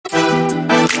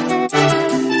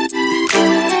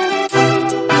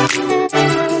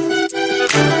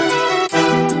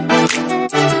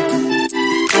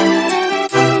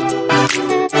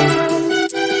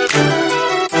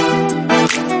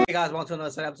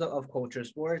another episode of Culture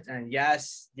Sports. And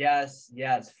yes,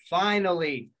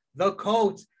 finally, the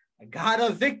Colts got a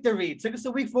victory. It took us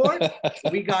a week for it.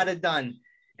 We got it done.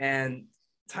 And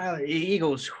Tyler,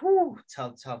 Eagles,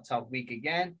 tough week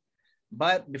again.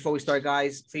 But before we start,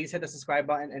 guys, please hit the subscribe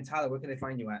button. And Tyler, where can they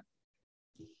find you at?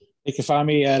 You can find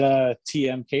me at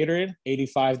TM Catering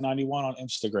 8591 on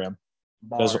Instagram.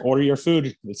 Because order your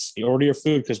food. Order your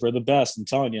food because we're the best. I'm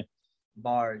telling you.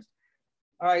 Bars.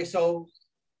 All right, so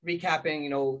recapping,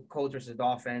 Colts versus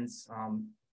Dolphins.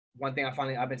 One thing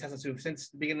I've been testing to since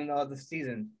the beginning of the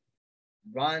season: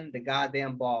 run the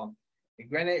goddamn ball.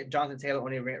 Granted, Jonathan Taylor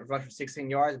only rushed for 16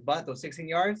 yards, but those 16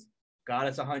 yards got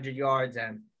us 100 yards,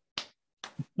 and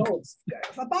it's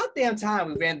about damn time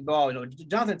we ran the ball.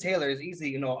 Jonathan Taylor is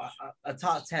easily, a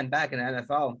top 10 back in the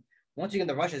NFL. Once you get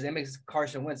the rushes, it makes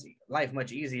Carson Wentz's life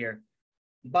much easier.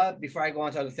 But before I go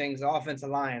on to other things, the offensive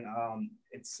line,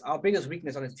 it's our biggest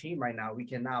weakness on this team right now. We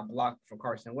cannot block for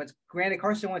Carson Wentz. Granted,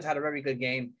 Carson Wentz had a very good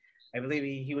game. I believe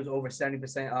he was over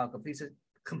 70%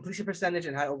 completion percentage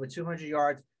and had over 200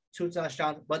 yards, 2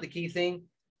 touchdowns. But the key thing,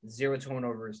 0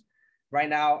 turnovers. Right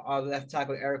now, our left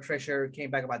tackle, Eric Fisher,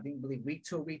 came back about, I believe, week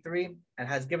 2 or week 3 and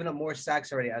has given up more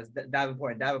sacks already as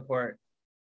Davenport. And Davenport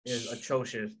is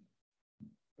atrocious.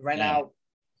 Right now,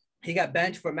 he got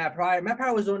benched for Matt Pryor. Matt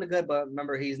Pryor was doing good, but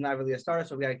remember, he's not really a starter,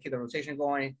 so we got to keep the rotation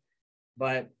going.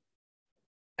 But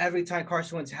every time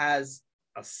Carson Wentz has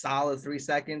a solid 3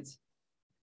 seconds,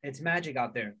 it's magic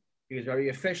out there. He was very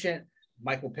efficient.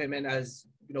 Michael Pittman, as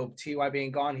T.Y.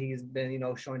 being gone, he's been,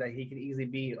 showing that he can easily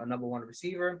be a number 1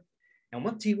 receiver. And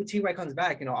when T.Y. comes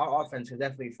back, our offense can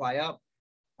definitely fly up.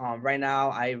 Right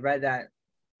now, I read that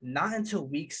not until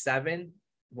week 7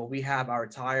 will we have our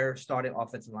entire starting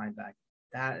offensive line back.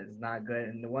 That is not good.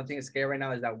 And the one thing that's scary right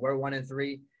now is that we're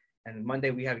 1-3. And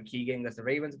Monday we have a key game against the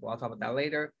Ravens. Well, I'll talk about that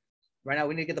later. Right now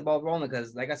we need to get the ball rolling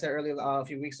because, like I said earlier a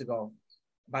few weeks ago,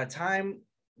 by the time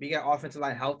we get offensive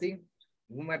line healthy,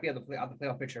 we might be able to play out the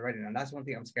playoff picture already. And that's one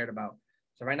thing I'm scared about.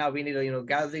 So right now we need to,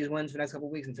 gather these wins for the next couple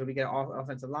of weeks until we get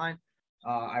offensive line.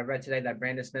 I read today that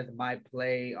Brandon Smith might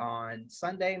play on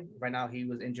Sunday. Right now he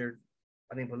was injured.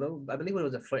 I believe it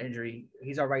was a foot injury.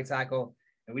 He's our right tackle,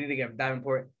 and we need to get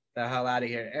Davenport the hell out of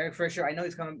here. Eric Fisher, I know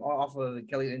he's coming off of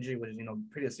Achilles injury, which is,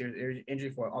 pretty serious injury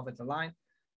for an offensive line.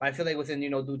 But I feel like within,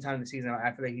 due time of the season,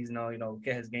 I feel like he's,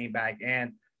 get his game back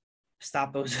and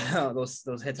stop those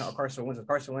those hits on Carson Wentz.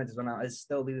 Carson Wentz is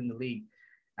still leading the league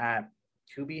at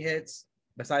QB hits.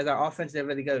 Besides our offense, they're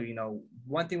really good.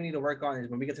 One thing we need to work on is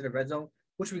when we get to the red zone,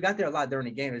 which we got there a lot during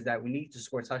the game, is that we need to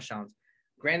score touchdowns.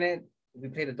 Granted, we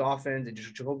played the Dolphins, and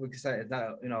Jacoby Brissett is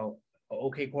not an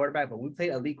okay quarterback, but we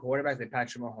played elite quarterbacks like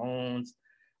Patrick Mahomes,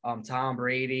 Tom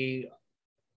Brady,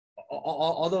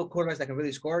 all those quarterbacks that can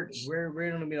really score. We're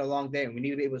going to be a long day, and we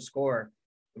need to be able to score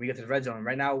when we get to the red zone.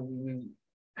 Right now,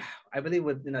 I believe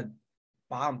within a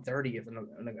bottom 30th in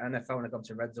the NFL when it comes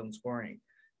to red zone scoring,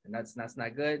 and that's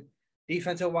not good.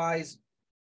 Defensive wise,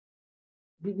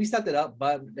 we stepped it up,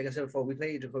 but like I said before, we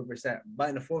played Jacoby Brissett. But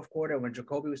in the fourth quarter, when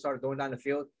Jacoby started going down the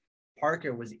field,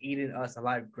 Parker was eating us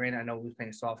alive. Granted, I know we was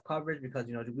playing soft coverage because,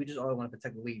 we just all want to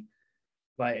protect the lead.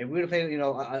 But if we would have played,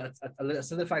 a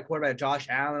solidified quarterback, Josh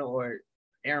Allen or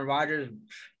Aaron Rodgers,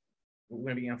 we're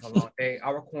going to be in for a long day.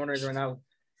 Our corners right now,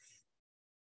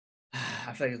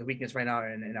 I feel like it's a weakness right now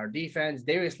in our defense.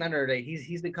 Darius Leonard,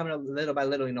 he's been coming up little by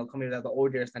little, coming to the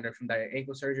old Darius Leonard from the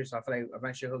ankle surgery. So I feel like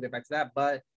eventually he'll get back to that.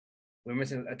 But we're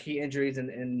missing key injuries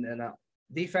in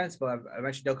defense, but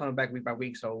eventually they'll come back week by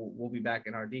week, so we'll be back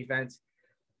in our defense.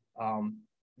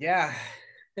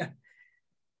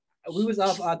 We was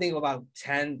up, I think, about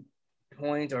 10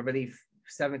 points or really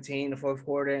 17 in the fourth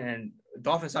quarter, and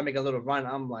Dolphins started making a little run.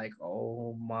 I'm like,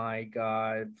 oh my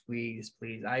God, please.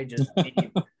 I just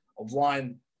need a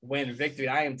 1-win victory.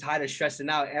 I am tired of stressing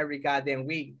out every goddamn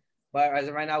week. But as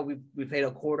of right now, we played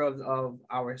a quarter of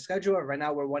our schedule. Right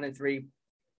now we're 1-3,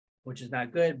 which is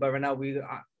not good. But right now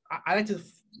I like to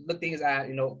look things at,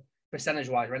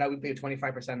 percentage-wise. Right now, we play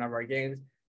 25% of our games.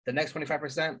 The next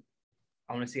 25%,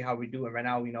 I want to see how we do. And right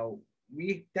now,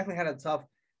 we definitely had a tough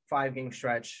 5-game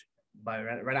stretch. But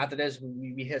right after this,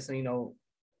 we hit some,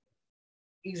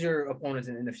 easier opponents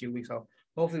in a few weeks. So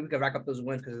hopefully we can rack up those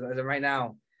wins because as of right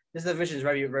now, this division is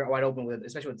very, very wide open,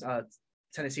 especially with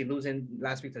Tennessee losing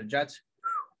last week to the Jets.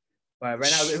 But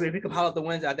right now, if we can pile up the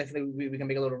wins, I definitely we can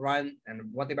make a little run. And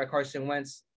one thing about Carson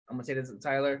Wentz, I'm going to say this to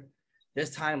Tyler. This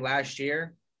time last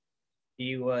year,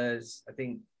 he was, I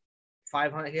think,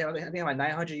 500. I think about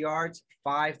 900 yards,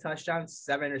 5 touchdowns,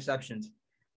 7 interceptions.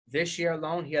 This year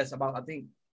alone, he has about, I think,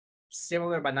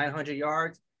 similar by 900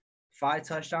 yards, 5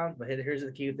 touchdowns. But here's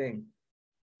the key thing: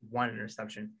 1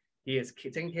 interception. He is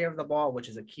taking care of the ball, which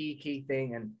is a key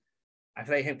thing. And I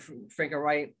feel like him, Frank and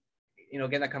Wright,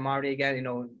 getting that camaraderie again.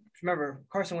 Remember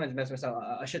Carson Wentz missed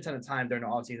a shit ton of time during the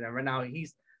offseason. And right now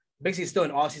he's basically still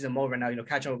in offseason mode right now.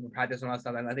 Catching up with practice and all that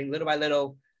stuff. And I think little by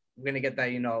little we're gonna get that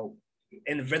in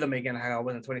the rhythm again. How I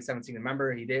was in 2017.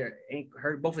 Remember he did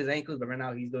hurt both his ankles, but right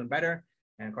now he's doing better.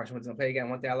 And Carson Wentz gonna play again.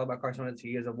 One thing I love about Carson Wentz,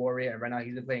 he is a warrior, and right now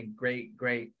he's been playing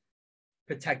great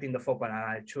protecting the football. And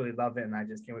I truly love it, and I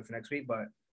just can't wait for next week. But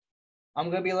I'm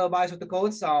gonna be a little biased with the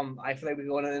Colts. I feel like we're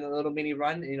going in a little mini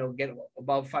run, get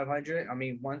above 500. I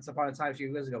mean, once upon a time, a few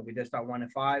years ago, we did start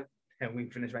 1-5, and we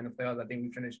finished right in the playoffs. I think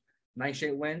we finished 9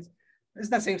 straight wins. It's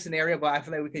that same scenario, but I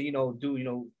feel like we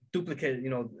could, duplicate,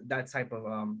 that type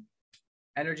of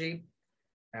energy.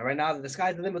 And right now, the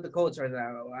sky's the limit with the Colts right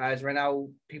now. As right now,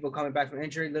 people coming back from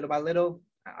injury little by little,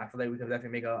 I feel like we could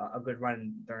definitely make a good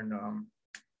run during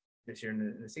this year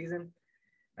in the season.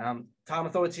 Tom, I'll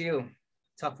throw it to you.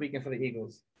 Tough weekend for the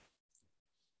Eagles.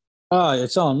 You're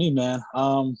telling me, man.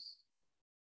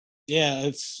 Yeah,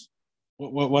 it's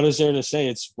what is there to say?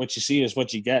 It's what you see is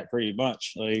what you get, pretty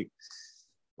much. Like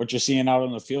what you're seeing out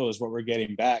on the field is what we're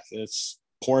getting back. It's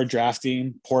poor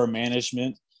drafting, poor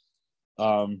management,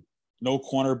 no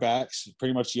cornerbacks.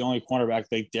 Pretty much the only cornerback,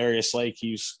 like Darius Slay,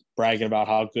 he's bragging about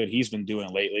how good he's been doing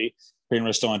lately. Pretty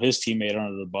much throwing his teammate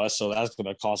under the bus, so that's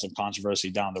going to cause some controversy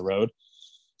down the road.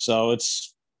 So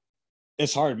it's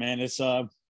hard, man. It's a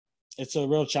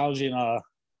real challenging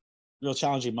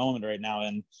moment right now.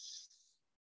 And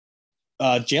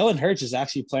Jalen Hurts is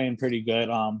actually playing pretty good.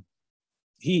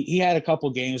 He had a couple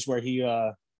games where he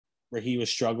was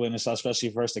struggling and stuff, especially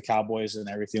versus the Cowboys and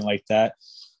everything like that.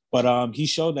 But he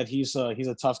showed that he's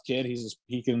a tough kid.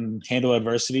 He can handle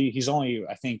adversity. He's only,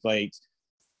 I think, like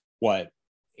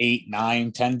 8,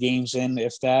 9, 10 games in,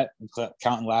 if that,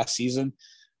 counting last season.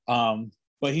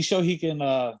 But he showed he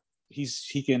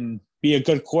can be a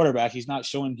good quarterback. He's not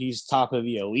showing he's top of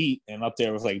the elite and up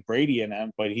there with like Brady and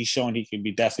them, but he's showing he can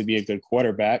definitely be a good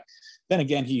quarterback. Then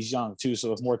again, he's young too,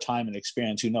 so with more time and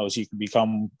experience, who knows, he can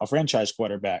become a franchise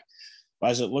quarterback.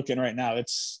 But as it looking right now,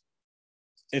 it's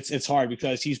hard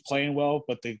because he's playing well,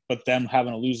 but them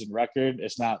having a losing record,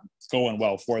 it's not going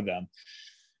well for them.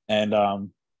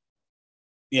 And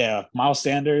yeah, Miles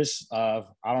Sanders. I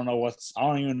don't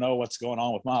even know what's going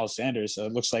on with Miles Sanders.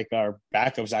 It looks like our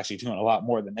backup's actually doing a lot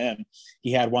more than him.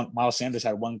 Miles Sanders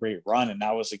had one great run, and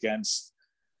that was against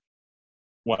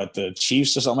the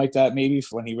Chiefs or something like that, maybe,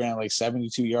 when he ran like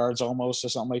 72 yards almost or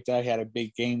something like that. He had a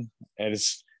big game, and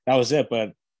that was it.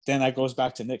 But then that goes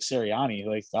back to Nick Sirianni.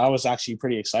 Like, I was actually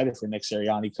pretty excited for Nick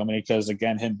Sirianni coming in because,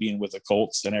 again, him being with the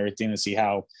Colts and everything, to see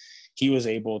how he was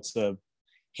able to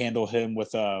handle him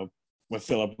with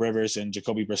Phillip Rivers and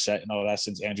Jacoby Brissett and all that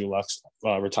since Andrew Luck's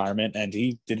retirement, and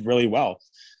he did really well.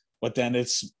 But then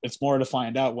it's more to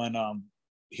find out when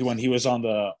he was on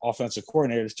the offensive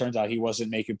coordinator. It turns out he wasn't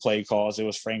making play calls. It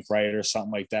was Frank Wright or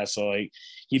something like that. So like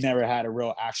he never had a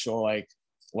real actual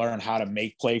learn how to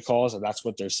make play calls, and that's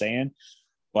what they're saying.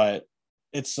 But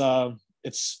it's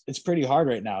pretty hard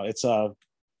right now. It's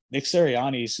Nick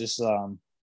Sirianni's just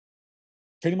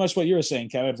pretty much what you were saying,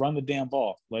 Kevin. Run the damn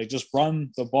ball. Like, just run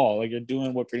the ball. Like, you're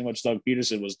doing what pretty much Doug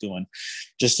Peterson was doing.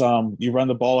 Just you run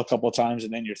the ball a couple of times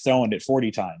and then you're throwing it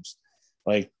 40 times.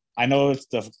 Like, I know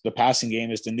the passing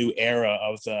game is the new era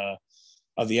of the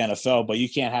NFL, but you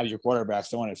can't have your quarterback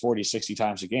throwing it 40, 60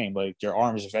 times a game. Like, your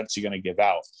arm is eventually going to give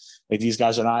out. Like, these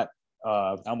guys are not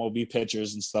MLB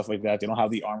pitchers and stuff like that. They don't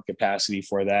have the arm capacity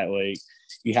for that. Like,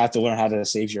 you have to learn how to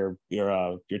save your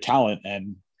talent.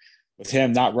 And with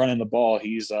him not running the ball,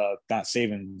 he's not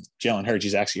saving Jalen Hurts.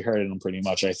 He's actually hurting him pretty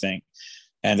much, I think.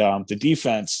 And the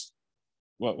defense,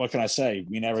 what can I say?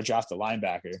 We never drafted a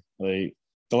linebacker. Like,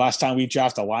 the last time we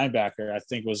drafted a linebacker, I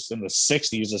think, was in the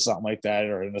 60s or something like that,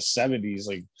 or in the 70s.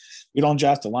 Like, we don't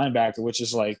draft a linebacker, which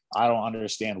is like, I don't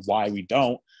understand why we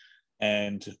don't.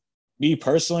 And me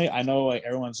personally, I know like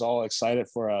everyone's all excited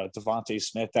for Devontae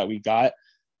Smith that we got,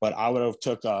 but I would have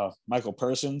took Michael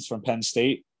Parsons from Penn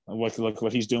State. Look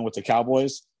what he's doing with the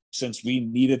Cowboys, since we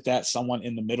needed someone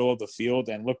in the middle of the field.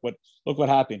 And look what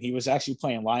happened. He was actually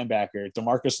playing linebacker.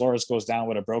 DeMarcus Lawrence goes down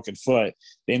with a broken foot.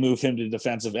 They move him to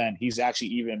defensive end. He's actually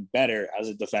even better as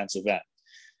a defensive end.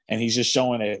 And he's just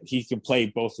showing that he can play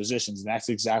both positions. And that's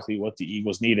exactly what the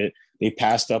Eagles needed. They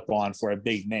passed up on for a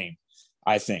big name,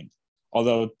 I think.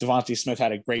 Although Devontae Smith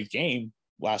had a great game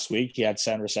last week. He had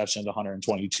 7 receptions,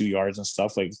 122 yards and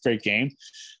stuff. Like, great game.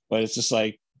 But it's just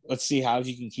like, let's see how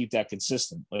you can keep that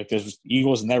consistent. Like, because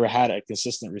Eagles never had a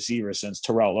consistent receiver since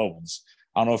Terrell Owens.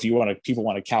 I don't know if people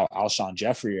want to count Alshon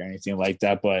Jeffrey or anything like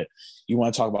that, but you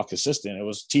want to talk about consistent. It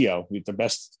was T.O., the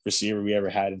best receiver we ever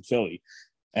had in Philly.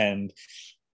 And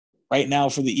right now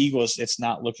for the Eagles, it's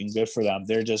not looking good for them.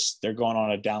 They're going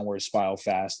on a downward spiral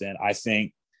fast, and I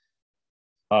think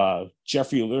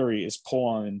Jeffrey Lurie is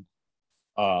pulling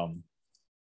the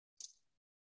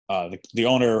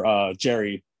owner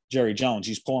Jerry Jones.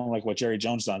 He's pulling like what Jerry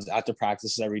Jones does after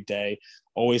practices every day.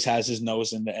 Always has his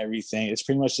nose into everything. It's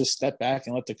pretty much just step back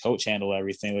and let the coach handle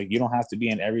everything. Like, you don't have to be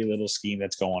in every little scheme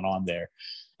that's going on there.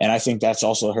 And I think that's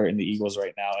also hurting the Eagles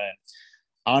right now. And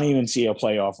I don't even see a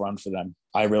playoff run for them.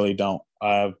 I really don't.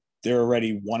 They're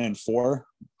already 1-4,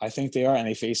 I think they are, and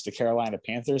they face the Carolina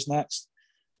Panthers next.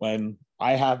 When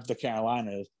I have the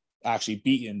Carolina actually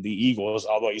beating the Eagles,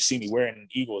 although you see me wearing an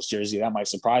Eagles jersey, that might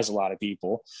surprise a lot of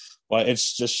people. But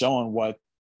it's just showing what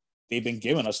they've been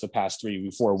giving us the past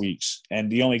 3-4 weeks.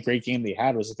 And the only great game they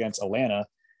had was against Atlanta.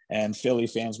 And Philly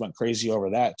fans went crazy over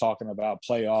that, talking about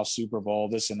playoff, Super Bowl,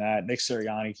 this and that. Nick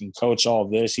Sirianni can coach all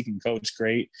this. He can coach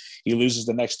great. He loses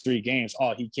the next 3 games.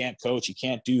 Oh, he can't coach. He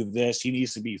can't do this. He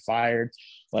needs to be fired.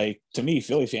 Like, to me,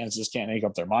 Philly fans just can't make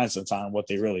up their minds sometimes on what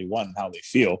they really want and how they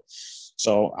feel.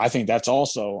 So I think that's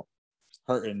also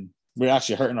hurting. We're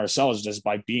actually hurting ourselves just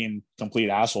by being complete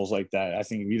assholes like that. I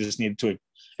think we just need to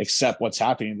accept what's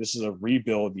happening. This is a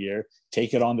rebuild year.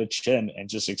 Take it on the chin and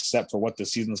just accept for what the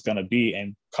season's going to be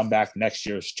and come back next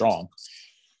year strong.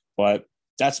 But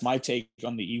that's my take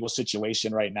on the Eagles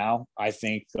situation right now. I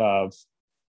think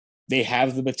they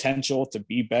have the potential to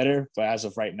be better, but as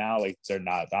of right now, like, they're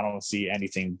not. I don't see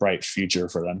anything bright future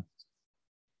for them.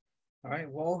 All right,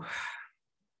 well,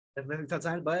 that's tough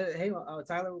time. But hey,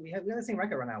 Tyler, we have the same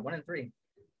record right now, 1-3.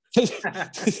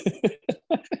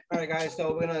 All right, guys.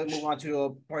 So we're gonna move on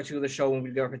to part 2 of the show when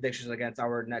we do our predictions against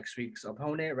our next week's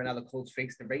opponent. Right now, the Colts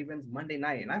face the Ravens Monday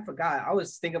night, and I forgot. I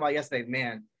was thinking about yesterday,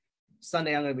 man.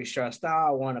 Sunday, I'm gonna be stressed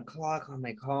out. 1:00. I'm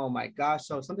like, oh my gosh.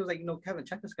 So something's like, Kevin,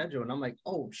 check the schedule, and I'm like,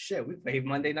 oh shit, we played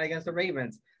Monday night against the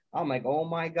Ravens. I'm like, oh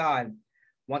my god.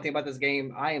 One thing about this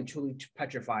game, I am truly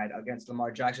petrified against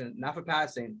Lamar Jackson, not for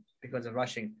passing because of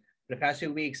rushing. For the past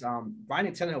 2 weeks, Ryan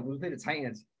Tannehill, we played the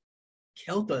Titans,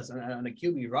 killed us on the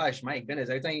QB rush. My goodness,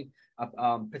 every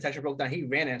time protection broke down, he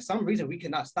ran. And for some reason, we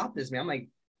could not stop this man. I'm like,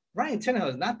 Ryan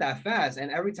Tannehill is not that fast.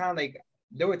 And every time, like,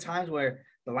 there were times where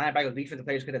the linebackers, defensive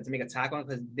players could have to make a tackle on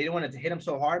because they didn't want to hit him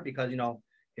so hard because,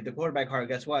 hit the quarterback hard,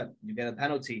 guess what? You get a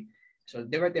penalty. So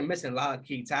they were right there missing a lot of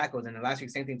key tackles. And the last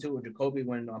week, same thing too with Jacoby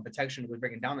when protection was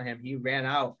breaking down on him. He ran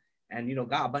out and,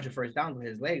 got a bunch of first downs with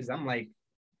his legs. I'm like,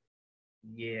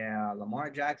 yeah,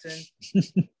 Lamar Jackson.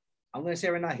 I'm going to say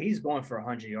right now, he's going for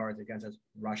 100 yards against us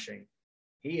rushing.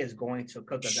 He is going to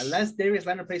cook us. Unless Darius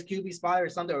Leonard plays QB spot or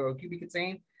something, or QB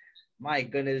contain, my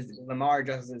goodness, Lamar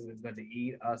Jackson is going to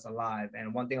eat us alive.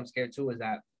 And one thing I'm scared too is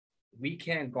that we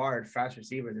can't guard fast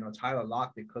receivers. Tyler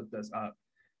Lockett cooked us up.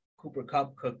 Cooper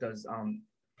Kupp cooked us.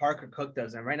 Parker cooked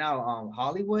us. And right now,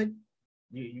 Hollywood,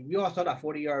 we all saw that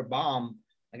 40-yard bomb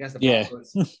against the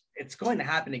Broncos. Yeah. It's going to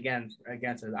happen again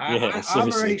against us.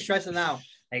 I'm already stressing out.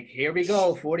 Like, here we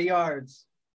go, 40 yards.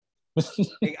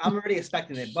 Like, I'm already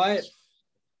expecting it. But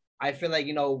I feel like,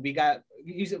 we got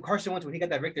 – Carson Wentz, when he got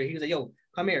that victory, he was like, yo,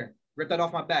 come here. Rip that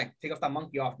off my back. Take off that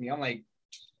monkey off me. I'm like,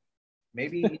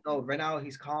 maybe, right now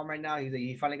he's calm right now.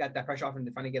 He finally got that pressure off and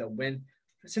to finally get a win.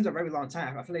 Since a very long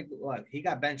time. I feel like, he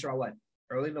got benched around,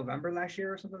 early November last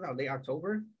year or something, late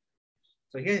October.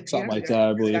 So he has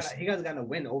gotten a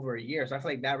win over a year. So I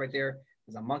feel like that right there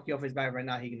is a monkey off his back right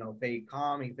now. He can stay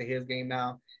calm. He can play his game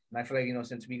now. And I feel like,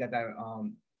 since we got that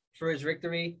first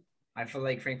victory, I feel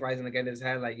like Frank Reich gonna get his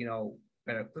head,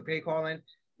 better play calling.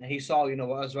 And he saw,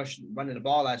 us running the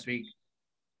ball last week.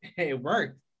 It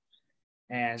worked.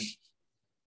 And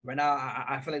right now,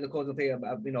 I feel like the Colts will play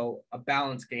a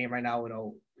balanced game right now.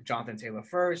 Jonathan Taylor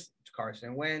first,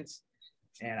 Carson Wentz.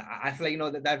 And I feel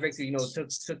like, that victory,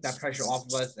 took that pressure off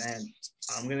of us. And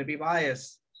I'm going to be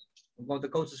biased. I'm going to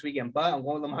the Colts this weekend, but I'm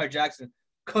going with Lamar Jackson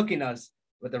cooking us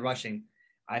with the rushing.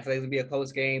 I feel like it'll be a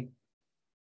close game.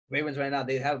 Ravens right now,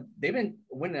 they've been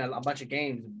winning a bunch of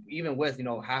games, even with,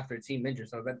 half their team injured.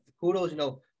 So kudos,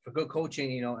 for good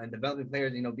coaching, and developing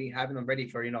players, having them ready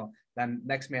for, that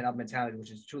next man up mentality,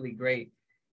 which is truly great.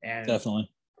 And definitely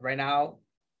right now,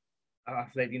 I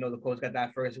feel like, the Colts got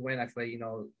that first win. I feel like,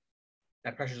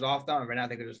 that pressure's off them. Right now,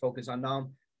 they could just focus on them.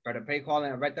 For the play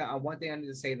calling, right there, one thing I need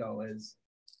to say, though, is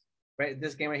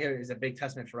this game right here is a big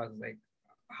testament for us. Like,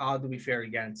 how do we fare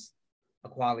against a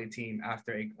quality team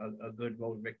after a good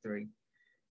road victory?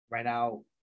 Right now,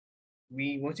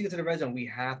 once you get to the red zone, we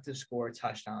have to score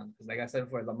touchdowns. Because like I said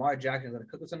before, Lamar Jackson is going to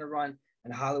cook us on the run,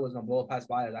 and Hollywood's going to blow past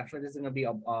by us. I feel like this is going to be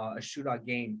a shootout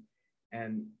game.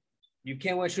 And you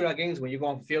can't win shootout games when you're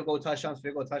going field goal touchdowns.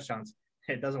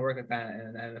 It doesn't work like that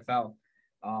in the NFL.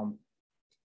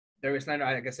 Darius Leonard,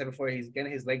 like I said before, he's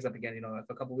getting his legs up again. You know,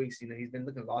 for a couple of weeks, you know, he's been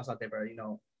looking lost out there, but you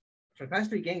know, for the past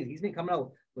 3 games, he's been coming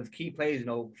out with key plays. You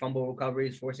know, fumble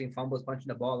recoveries, forcing fumbles, punching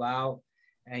the ball out,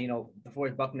 and you know,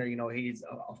 DeForest Buckner, you know, he's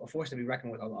a force to be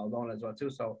reckoned with alone as well too.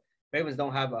 So Ravens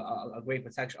don't have a great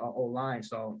protection O line,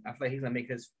 so I feel like he's gonna make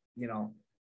his, you know,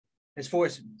 his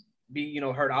force be, you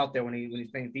know, heard out there when he's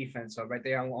playing defense. So right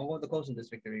there, I'm going with the Colts in this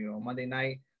victory. You know, Monday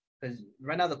night, because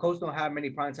right now the Colts don't have many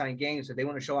primetime games, so they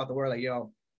want to show out the world like,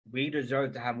 yo, we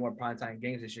deserve to have more primetime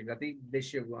games this year. I think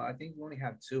this year, I think we only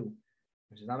have 2,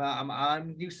 which is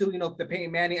I'm used to, you know, the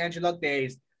Peyton Manning, Andrew Luck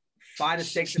days, 5 to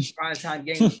 6 primetime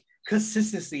games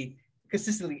consistently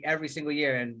every single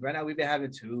year. And right now we've been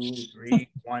having 2, 3,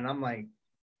 1. I'm like,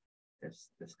 this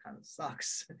kind of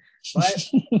sucks.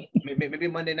 But maybe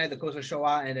Monday night the Colts will show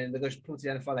out, and then they're going to prove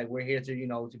to the NFL like we're here to, you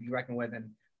know, to be reckoned with, and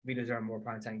we deserve more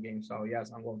primetime games. So yes,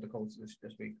 I'm going with the Colts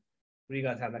this week. What do you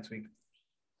guys have next week?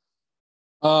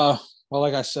 Well,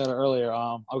 like I said earlier,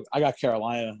 I got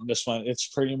Carolina on this one. It's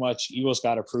pretty much Eagles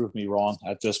got to prove me wrong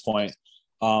at this point.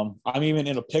 I'm even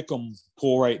in a pick'em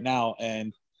pool right now,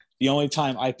 and the only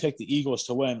time I picked the Eagles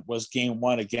to win was Game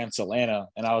 1 against Atlanta,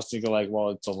 and I was thinking like, well,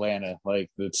 it's Atlanta,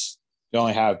 like they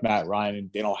only have Matt Ryan,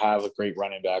 and they don't have a great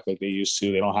running back like they used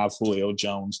to. They don't have Julio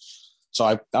Jones, so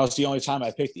that was the only time I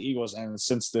picked the Eagles. And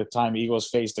since the time Eagles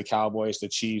faced the Cowboys, the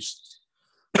Chiefs,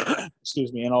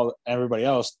 excuse me, and everybody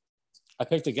else, I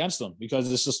picked against them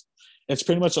because it's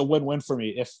pretty much a win-win for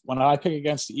me. If when I pick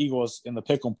against the Eagles in the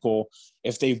pick'em pool,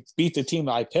 if they beat the team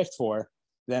that I picked for,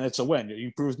 then it's a win.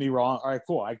 You proved me wrong. All right,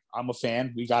 cool. I'm a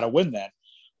fan. We got to win then.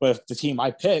 But if the team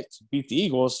I picked beat the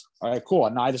Eagles, all right, cool.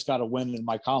 Now I just got to win in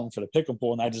my column for the pick'em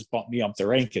pool, and I just bumped me up the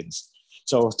rankings.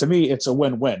 So to me, it's a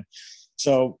win-win.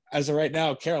 So as of right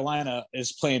now, Carolina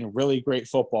is playing really great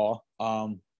football.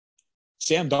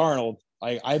 Sam Darnold,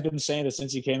 I've been saying it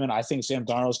since he came in. I think Sam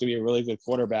Darnold's going to be a really good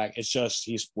quarterback. It's just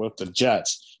he's with the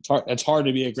Jets. It's hard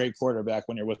to be a great quarterback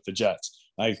when you're with the Jets.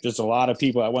 Like, there's a lot of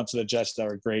people that went to the Jets that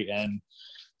were great, and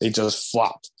they just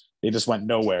flopped. They just went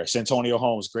nowhere. Santonio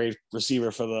Holmes, great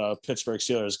receiver for the Pittsburgh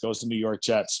Steelers, goes to New York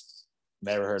Jets.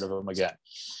 Never heard of him again.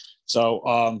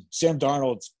 So Sam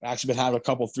Darnold's actually been having a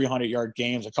couple 300-yard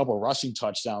games, a couple rushing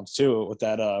touchdowns too with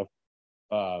that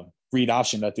read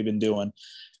option that they've been doing.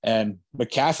 And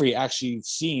McCaffrey actually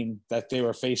seen that they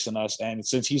were facing us. And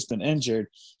since he's been injured,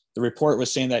 the report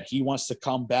was saying that he wants to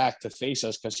come back to face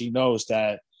us because he knows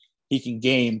that he can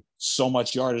gain so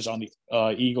much yardage on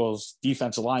the Eagles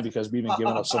defensive line because we've been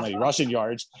giving up so many rushing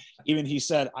yards. Even he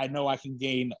said, I know I can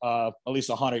gain at least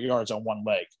 100 yards on one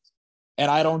leg. And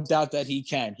I don't doubt that he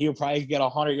can. He'll probably get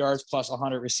 100 yards plus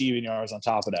 100 receiving yards on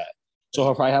top of that. So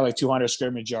he'll probably have like 200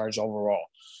 scrimmage yards overall.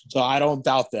 So I don't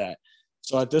doubt that.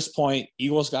 So at this point,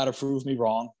 Eagles got to prove me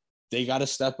wrong. They got to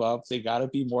step up. They got to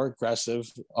be more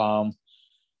aggressive.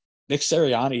 Nick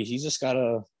Sirianni, he just got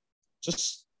to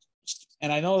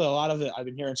and I know that a lot of it I've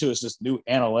been hearing too is this new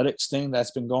analytics thing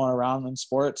that's been going around in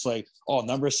sports. Like, oh,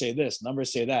 numbers say this,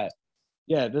 numbers say that.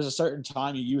 Yeah, there's a certain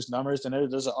time you use numbers, and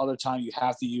there's another time you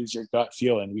have to use your gut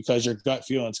feeling because your gut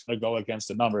feeling is going to go against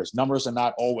the numbers. Numbers are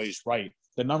not always right.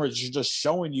 The numbers are just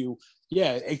showing you,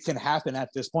 yeah, it can happen at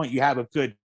this point. You have a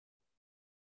good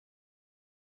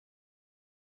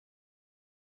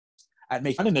at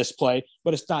making this play,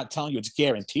 but it's not telling you it's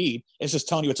guaranteed. It's just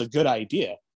telling you it's a good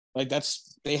idea. Like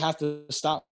they have to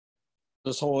stop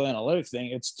this whole analytic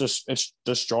thing. It's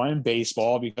destroying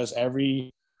baseball because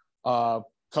every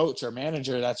coach or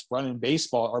manager that's running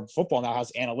baseball or football now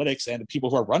has analytics, and the people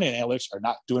who are running analytics are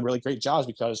not doing really great jobs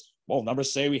because, well,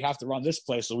 numbers say we have to run this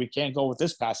play, so we can't go with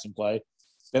this passing play.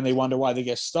 Then they wonder why they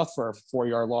get stuffed for a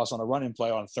 4-yard loss on a running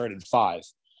play on 3rd and 5.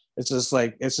 It's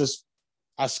just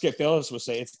as Skip Bayless would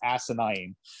say, it's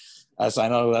asinine. As I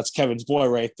know that's Kevin's boy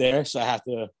right there, so I have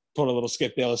to put a little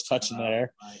Skip Bayless touch in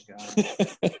there.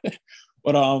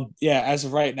 But yeah, as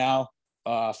of right now,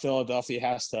 Philadelphia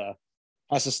has to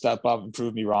step up and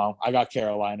prove me wrong. I got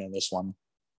Carolina in this one.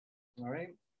 All right.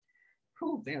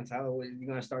 Cool. Damn, Tyler, you're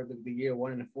gonna start the year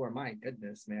 1-4. My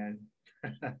goodness, man.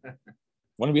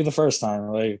 Wouldn't be the first time.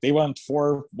 Like, they went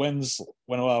 4 wins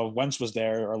when Wentz was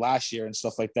there or last year and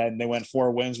stuff like that, and they went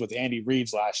 4 wins with Andy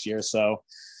Reid's last year. So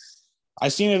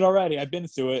I've seen it already. I've been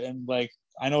through it, and like,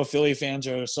 I know Philly fans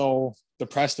are so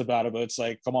depressed about it, but it's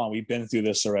like, come on, we've been through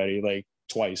this already, like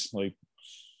twice. Like,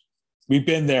 we've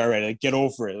been there already. Like, get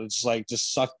over it. It's like,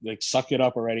 just suck it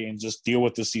up already and just deal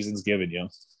with the season's giving you.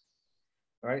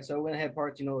 All right, so we're gonna head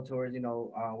towards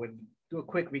we'll do a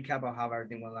quick recap of how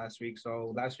everything went last week.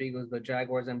 So last week was the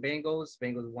Jaguars and Bengals.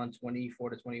 Bengals won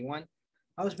 24-21.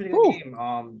 That was a pretty good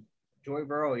game. Joey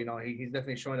Burrow, he's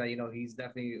definitely showing that, he's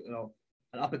definitely,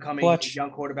 an up and coming Clutch.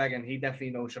 young quarterback, and he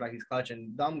definitely showed like he's clutch.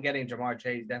 And them getting Jamar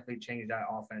Chase definitely changed that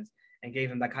offense and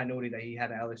gave him that continuity that he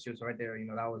had at LSU. So right there,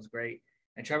 that was great.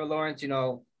 And Trevor Lawrence,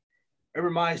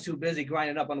 Urban Meyer's too busy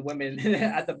grinding up on women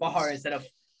at the bar instead of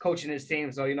coaching his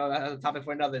team. So that's a topic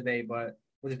for another day. But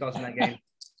what's your thoughts on that game?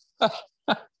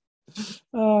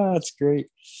 Oh, that's great.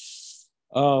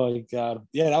 Oh my God.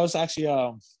 Yeah, that was actually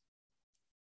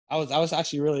I was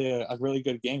actually really a really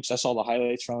good game because I saw the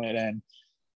highlights from it, and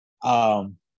I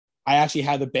actually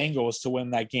had the Bengals to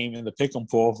win that game in the pick'em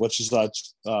pool, which is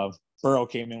Burrow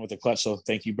came in with a clutch, so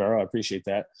thank you, Burrow. I appreciate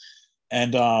that.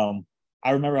 And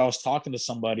I remember I was talking to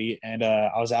somebody, and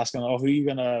I was asking, "Oh, who are you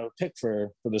gonna pick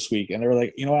for this week?" And they were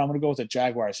like, "You know what? I'm gonna go with the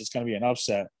Jaguars. It's gonna be an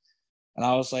upset." And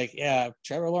I was like, "Yeah,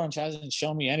 Trevor Lawrence hasn't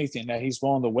shown me anything that he's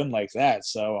willing to win like that,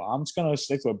 so I'm just gonna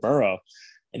stick with Burrow."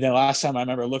 And then last time I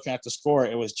remember looking at the score,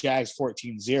 it was Jags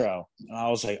 14-0. And I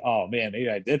was like, oh, man, maybe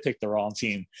I did pick the wrong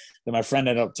team. Then my friend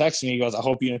ended up texting me. He goes, I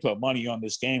hope you didn't put money on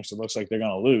this game, so it looks like they're going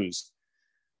to lose.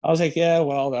 I was like, yeah,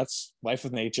 well, that's life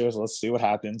with nature. So let's see what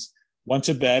happens. Went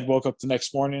to bed, woke up the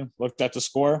next morning, looked at the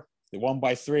score. They won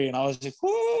by 3. And I was like,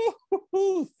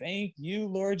 whoo, thank you,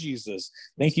 Lord Jesus.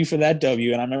 Thank you for that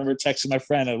W. And I remember texting my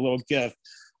friend a little gif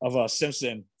of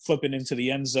Simpson flipping into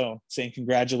the end zone saying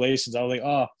congratulations. I was like,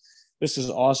 oh, this is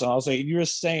awesome. I was like, you were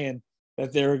saying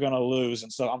that they were going to lose.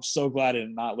 And so I'm so glad I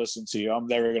did not listen to you. I'm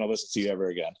never going to listen to you ever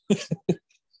again.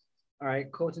 All right.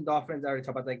 Colts and Dolphins. I already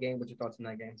talked about that game. What's your thoughts on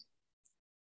that game?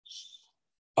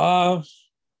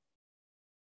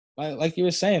 Like you were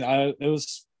saying, Andrew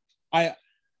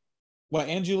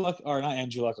Luck, or not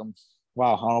Andrew Luck.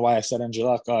 Wow. I don't know why I said Andrew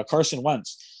Luck. Carson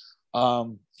Wentz.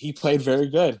 He played very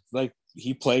good. Like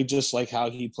he played just like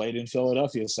how he played in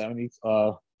Philadelphia, 70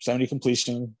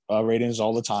 completion ratings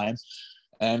all the time.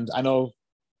 And I know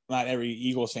not every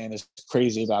Eagles fan is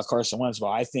crazy about Carson Wentz,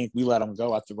 but I think we let him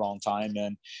go at the wrong time.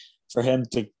 And for him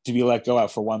to be let go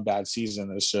out for one bad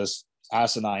season is just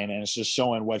asinine. And it's just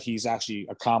showing what he's actually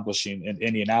accomplishing in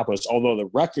Indianapolis. Although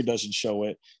the record doesn't show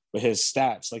it, but his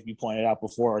stats, like you pointed out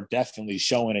before, are definitely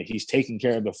showing it. He's taking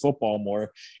care of the football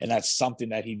more. And that's something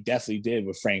that he definitely did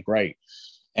with Frank Reich.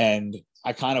 And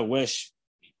I kind of wish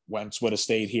Wentz would have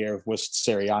stayed here with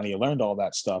Sirianni and learned all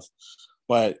that stuff.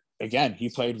 But again, he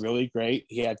played really great.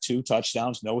 He had 2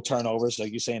 touchdowns, no turnovers.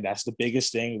 Like you're saying, that's the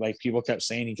biggest thing. Like people kept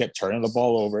saying, he kept turning the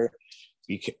ball over.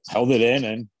 He held it in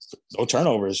and no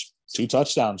turnovers, 2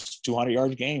 touchdowns,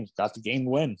 200-yard game, got the game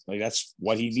win. Like that's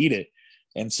what he needed.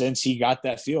 And since he got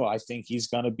that feel, I think he's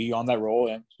going to be on that roll.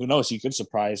 And who knows, he could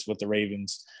surprise with the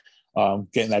Ravens,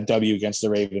 getting that W against the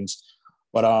Ravens.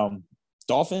 But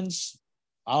Dolphins,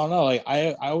 I don't know. Like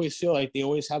I always feel like they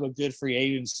always have a good free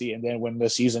agency, and then when the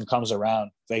season comes around,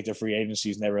 like the free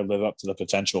agencies never live up to the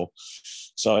potential.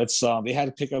 So it's they had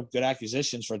to pick up good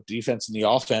acquisitions for defense and the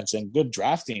offense and good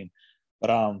drafting, but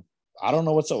I don't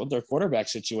know what's up with their quarterback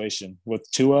situation with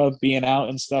Tua being out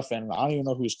and stuff, and I don't even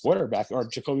know who's quarterback or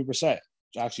Jacoby Brissett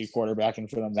actually quarterbacking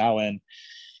for them now, and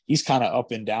he's kind of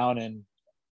up and down, and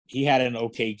he had an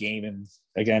okay game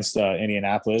against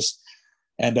Indianapolis,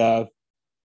 and.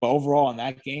 But overall in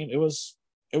that game, it was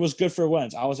good for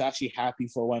Wentz. I was actually happy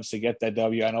for Wentz to get that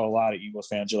W. I know a lot of Eagles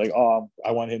fans are like, oh,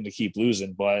 I want him to keep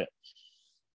losing, but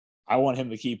I want him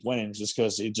to keep winning just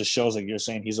because it just shows, like you're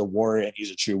saying, he's a warrior and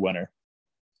he's a true winner.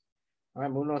 All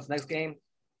right, moving on to the next game.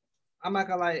 I'm not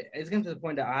gonna lie, it's getting to the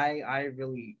point that I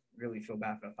really, really feel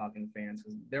bad for the Falcons fans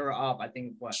because they were up, I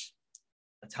think,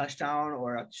 a touchdown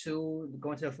or a 2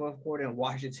 going to the fourth quarter, and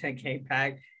Washington came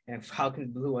back and Falcons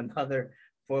blew another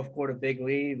fourth quarter big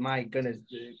lead. My goodness,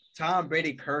 Tom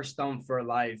Brady cursed them for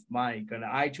life. My goodness,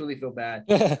 I truly feel bad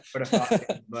for the Falcons,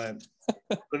 but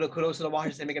kudos to the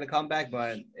Washington making a comeback.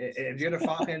 But if you're the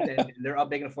Falcons and they're up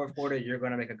big in the fourth quarter, you're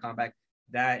going to make a comeback.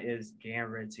 That is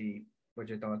guaranteed. What's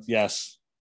your thoughts? Yes.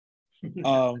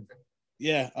 Again,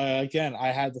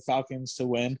 I had the Falcons to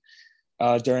win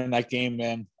during that game,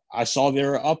 and I saw they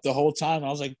were up the whole time. I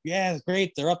was like, yeah,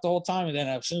 great. They're up the whole time. And then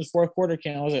as soon as fourth quarter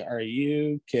came, I was like, are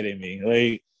you kidding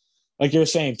me? Like you were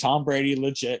saying, Tom Brady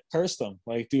legit cursed them.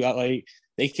 Like, dude,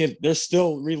 they're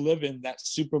still reliving that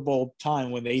Super Bowl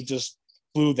time when they just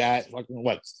blew that,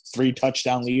 3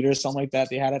 touchdown lead or something like that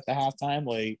they had at the halftime.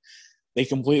 Like, they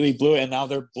completely blew it, and now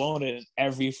they're blowing it in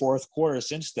every fourth quarter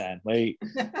since then. Like,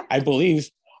 I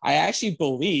actually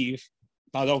believe,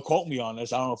 now don't quote me on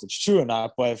this, I don't know if it's true or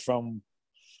not, but from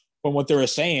what they were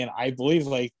saying, I believe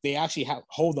like they actually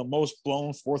hold the most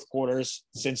blown fourth quarters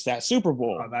since that Super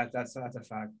Bowl. Oh, that's a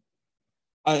fact.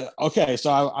 Okay,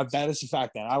 so that is a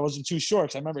fact. Then I wasn't too sure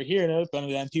because I remember hearing it, but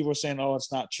then people were saying, "Oh,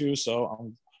 it's not true." So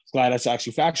I'm glad that's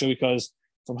actually factual because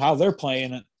from how they're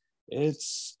playing,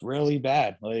 it's really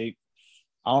bad. Like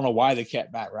I don't know why they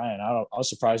kept Matt Ryan. I was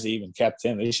surprised they even kept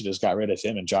him. They should have just got rid of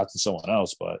him and drafted someone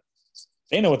else, but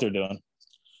they know what they're doing.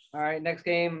 All right, next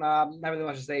game. Not really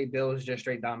much to say. Bills just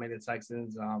straight dominated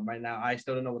Texans. Right now, I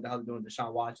still don't know what the hell they're doing with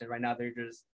Deshaun Watson. Right now, they're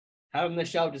just having the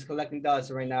shelf, just collecting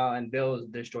dust right now, and Bills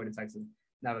destroyed the Texans.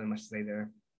 Not really much to say there.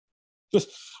 Just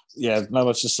not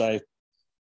much to say.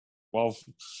 Well,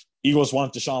 Eagles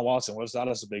won Deshaun Watson. Was that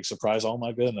as a big surprise? Oh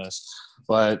my goodness!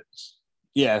 But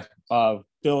yeah,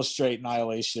 Bills straight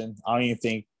annihilation. I don't even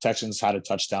think Texans had a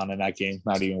touchdown in that game.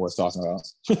 Not even worth talking about.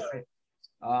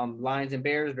 Lions and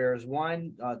Bears. Bears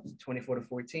won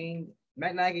 24-14.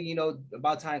 Matt Nagy,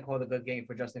 about time called a good game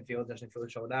for Justin Fields. Justin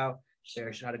Fields showed out.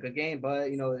 Bears had a good game, but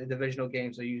a divisional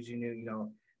game, so usually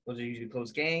those are usually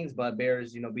close games. But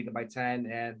Bears, beat them by 10,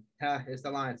 and it's the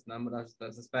Lions. None of us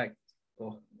does expect.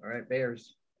 Cool. All right,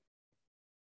 Bears.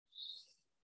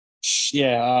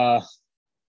 Yeah,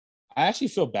 I actually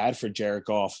feel bad for Jared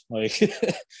Goff. Like,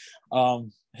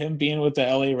 him being with the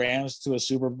LA Rams to a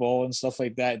Super Bowl and stuff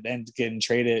like that, then getting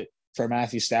traded for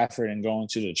Matthew Stafford and going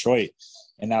to Detroit,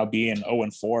 and now being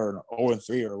 0-4 or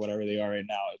 0-3 or whatever they are right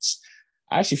now.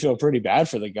 I actually feel pretty bad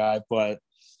for the guy, but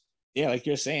yeah, like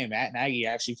you're saying, Matt Nagy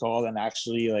actually called an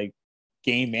actually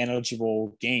game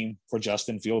manageable game for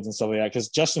Justin Fields and stuff like that, because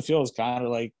Justin Fields kind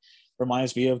of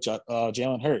reminds me of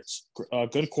Jalen Hurts, a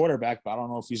good quarterback, but I don't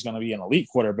know if he's going to be an elite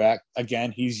quarterback.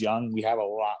 Again, he's young. We have a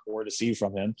lot more to see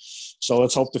from him. So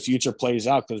let's hope the future plays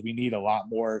out, because we need a lot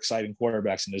more exciting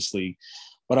quarterbacks in this league.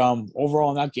 But overall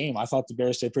in that game, I thought the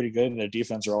Bears did pretty good, and their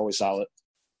defense are always solid.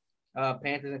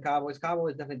 Panthers and Cowboys.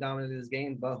 Cowboys definitely dominated this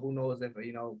game, but who knows if,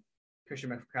 Christian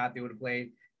McCaffrey would have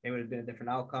played, it would have been a different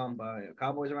outcome. But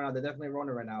Cowboys right now, they're definitely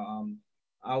running right now.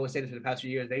 I always say this for the past few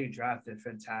years, they drafted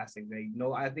fantastic.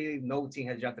 I think no team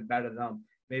has drafted better than them,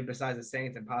 maybe besides the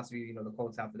Saints and possibly, the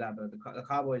Colts after that. But the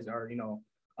Cowboys are,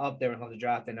 up there when it comes to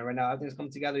drafting. And right now, everything's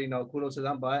coming together, kudos to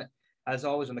them. But as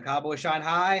always, when the Cowboys shine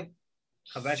high,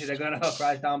 eventually they're going to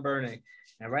crash down burning.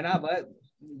 And right now, but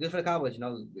good for the Cowboys,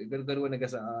 good win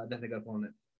against a definitely good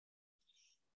opponent.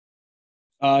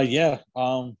 Yeah.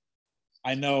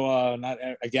 I know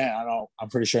I'm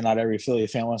pretty sure not every Philly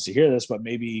fan wants to hear this, but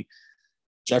maybe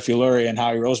Jeffrey Lurie and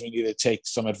Howie Roseman need to take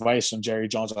some advice from Jerry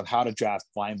Jones on how to draft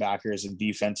linebackers and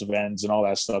defensive ends and all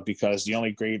that stuff, because the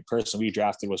only great person we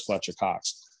drafted was Fletcher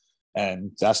Cox,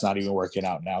 and that's not even working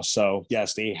out now. So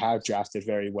yes, they have drafted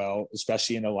very well,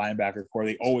 especially in the linebacker core.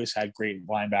 They always had great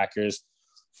linebackers,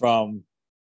 from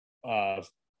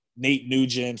Nate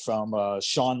Nugent, from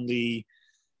Sean Lee,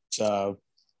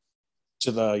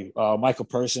 to the Michael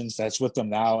Persons that's with them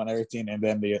now and everything, and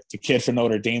then the kid for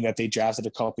Notre Dame that they drafted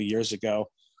a couple of years ago.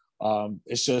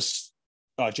 It's just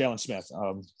Jalen Smith.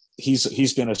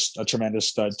 He's been a tremendous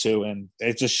stud too, and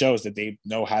it just shows that they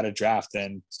know how to draft.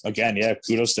 And again,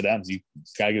 kudos to them. You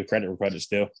gotta give credit where credit's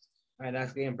due. All right,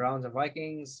 next game, Browns and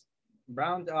Vikings.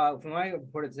 Browns, from what I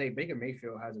reported today, Baker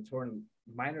Mayfield has a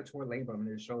minor torn labrum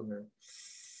in his shoulder.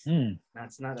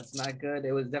 That's not good.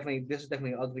 This is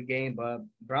definitely an ugly game, but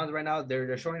Browns right now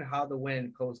they're showing how to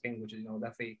win close game, which is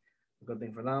definitely a good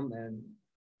thing for them. And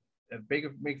if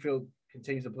Baker Mayfield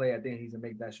continues to play, I think he's gonna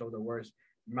make that shoulder worse.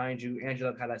 Mind you,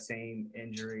 Angela had that same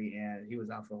injury and he was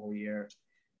out for the whole year.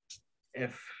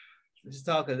 If this is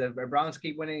tough, because if the Browns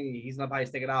keep winning, he's gonna probably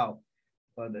stick it out.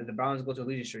 But if the Browns go to a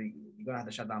losing streak, you're gonna have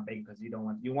to shut down Baker, because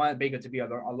you want Baker to be a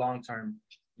long term,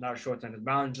 not a short term. Because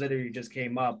Browns literally just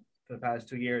came up for the past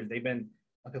 2 years. They've been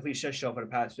a complete shit show for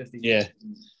the past 50 years.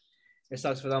 Yeah. It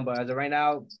sucks for them, but as of right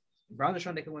now, Browns are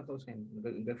showing they can win close games.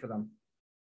 Good for them.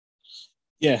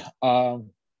 Yeah,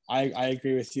 I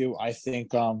agree with you. I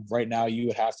think right now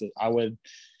I would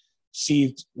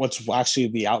see what's actually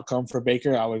the outcome for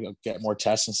Baker. I would get more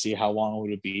tests and see how long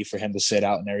would it be for him to sit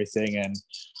out and everything. And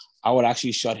I would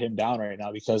actually shut him down right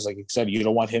now, because like you said, you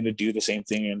don't want him to do the same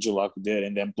thing Andrew Luck did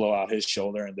and then blow out his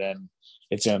shoulder, and then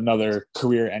it's another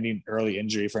career-ending early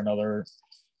injury for another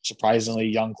surprisingly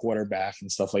young quarterback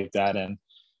and stuff like that. And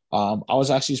I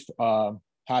was actually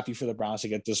happy for the Browns to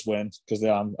get this win, because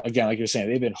again, like you're saying,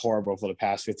 they've been horrible for the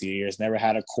past 50 years. Never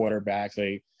had a quarterback,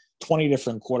 20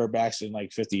 different quarterbacks in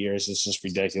 50 years. It's just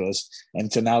ridiculous.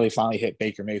 And to now they finally hit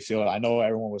Baker Mayfield. I know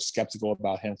everyone was skeptical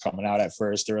about him coming out at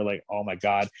first. They were like, oh my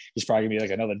God, he's probably gonna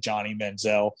be another Johnny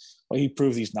Manziel. Well, he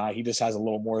proved he's not. He just has a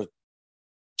little more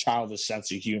childish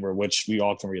sense of humor, which we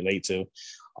all can relate to.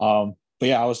 But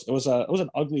yeah, it was an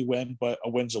ugly win, but a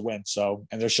win's a win. So,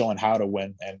 and they're showing how to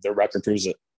win, and their record proves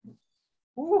it.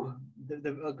 Ooh,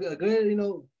 a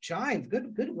good, Giants,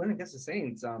 good win against the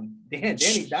Saints.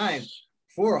 Danny Dimes,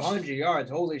 400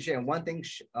 yards. Holy shit! And one thing,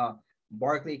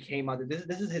 Barkley came out.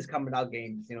 This is his coming out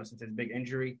game. Since his big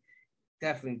injury,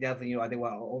 definitely. I think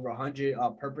over 100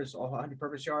 100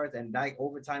 purpose yards and that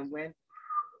overtime win.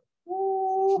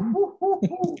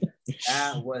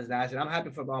 That was nice, and I'm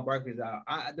happy for Barkley.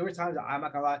 There were times I'm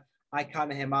not gonna lie, I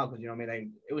counted him out because what I mean. Like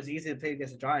it was easy to play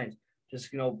against the Giants.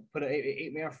 Just put an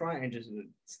eight-man front and just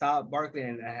stop Barkley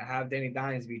and have Danny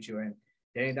Dimes beat you. And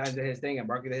Danny Dimes did his thing, and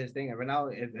Barkley did his thing. And right now,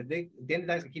 if Danny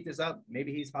Dimes can keep this up,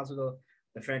 maybe he's possibly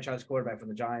the franchise quarterback for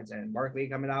the Giants. And Barkley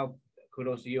coming out,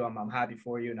 kudos to you. I'm happy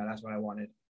for you. Now that's what I wanted.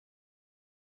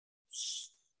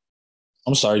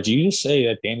 I'm sorry. Do you just say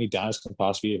that Danny Dimes can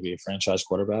possibly be a franchise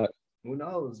quarterback? Who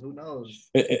knows?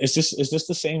 Is this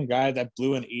the same guy that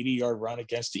blew an 80-yard run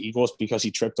against the Eagles because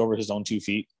he tripped over his own 2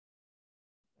 feet?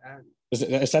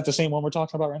 Is that the same one we're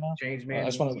talking about right now? Change man,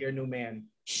 you're a new man.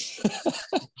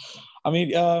 I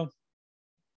mean,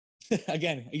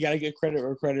 again, you got to get credit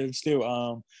where credit is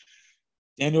due.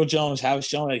 Daniel Jones has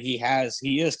shown that he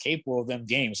is capable of them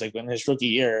games. Like in his rookie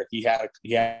year, he had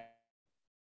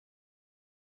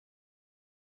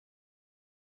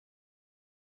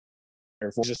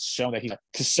just shown that he's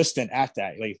consistent at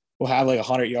that. Like he'll have like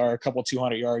 100-yard, a couple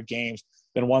 200-yard games.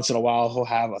 Then once in a while he'll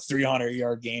have a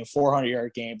 300-yard game,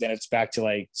 400-yard game. Then it's back to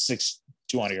like 6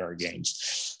 200-yard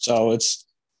games. So it's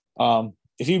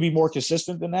if he'd be more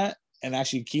consistent than that and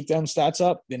actually keep them stats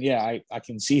up, then yeah, I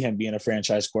can see him being a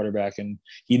franchise quarterback, and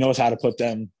he knows how to put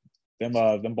them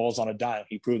balls on a dime.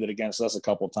 He proved it against us a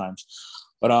couple of times.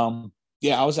 But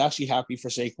yeah, I was actually happy for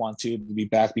Saquon too to be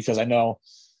back because I know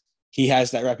he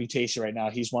has that reputation right now.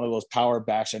 He's one of those power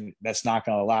backs, and that's not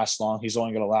going to last long. He's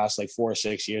only going to last like 4 or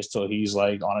 6 years till he's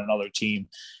like on another team.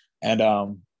 And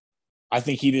I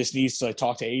think he just needs to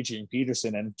talk to Adrian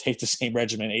Peterson and take the same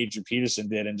regimen Adrian Peterson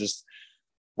did and just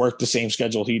work the same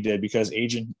schedule he did, because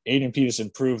Adrian Peterson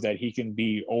proved that he can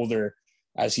be older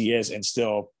as he is and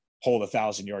still hold a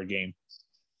 1,000-yard game.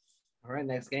 All right,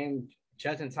 next game,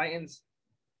 Jets and Titans.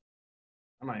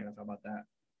 I'm not even going to talk about that.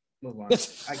 Move on.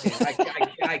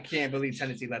 I can't believe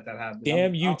Tennessee let that happen.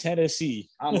 Damn you, Tennessee.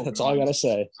 That's all I got to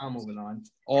say. I'm moving on.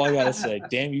 All I got to say.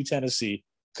 Damn you, Tennessee.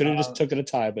 Could have just took it a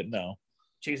tie, but no.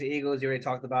 Chiefs and Eagles, you already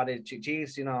talked about it.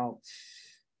 Chiefs,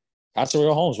 That's the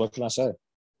real Holmes. What can I say?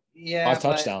 Yeah, 5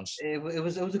 touchdowns. It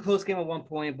was a close game at one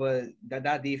point, but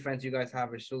that defense you guys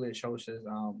have is truly atrocious.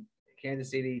 Kansas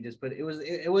City just put it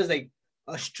was like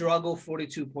a struggle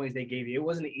 42 points they gave you. It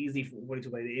wasn't an easy 42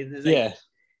 points.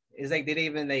 It's like they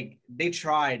didn't even they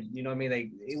tried, you know what I mean? Like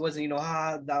it wasn't,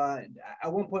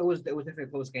 at one point it was definitely a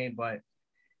close game, but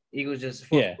Eagles just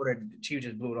quarter, Chiefs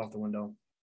just blew it off the window.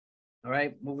 All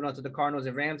right, moving on to the Cardinals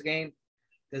and Rams game.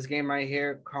 This game right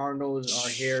here, Cardinals are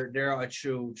here. They're a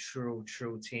true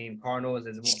team. Cardinals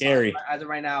is scary. As of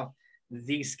right now,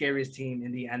 the scariest team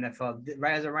in the NFL.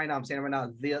 Right as of right now, I'm saying right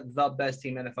now, the best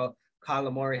team in the NFL.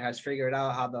 Kyler Murray has figured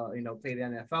out how to play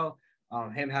the NFL.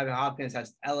 Him having Hopkins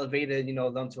has elevated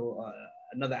them to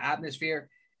another atmosphere.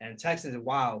 And Texans,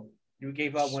 wow, you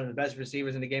gave up one of the best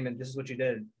receivers in the game, and this is what you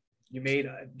did. You made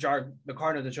the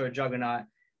Cardinals into a juggernaut.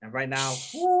 And right now,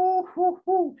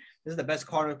 this is the best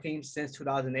Cardinal team since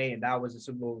 2008, and that was a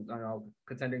Super Bowl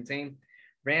contending team.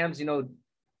 Rams,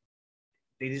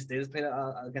 they just played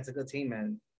against a good team,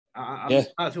 man. I'm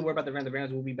not too worried about the Rams. The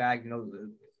Rams will be back,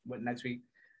 next week.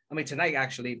 I mean tonight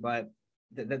actually, but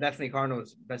they're definitely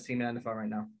Cardinals best team in the NFL right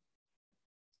now.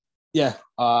 Yeah,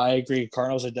 I agree.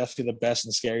 Cardinals are definitely the best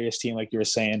and scariest team, like you were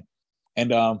saying,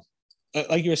 and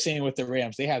like you were saying with the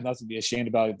Rams, they have nothing to be ashamed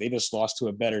about. They just lost to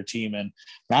a better team. And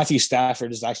Matthew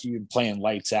Stafford has actually been playing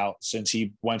lights out since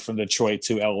he went from Detroit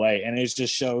to LA. And it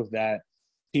just shows that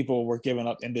people were giving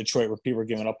up in Detroit, where people were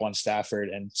giving up on Stafford,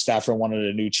 and Stafford wanted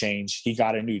a new change. He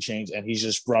got a new change, and he's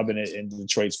just rubbing it in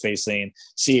Detroit's face saying,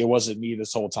 see, it wasn't me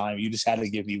this whole time. You just had to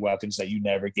give me weapons that you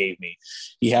never gave me.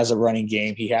 He has a running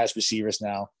game. He has receivers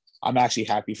now. I'm actually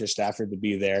happy for Stafford to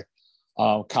be there.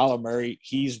 Kyler Murray,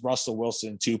 he's Russell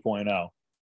Wilson 2.0.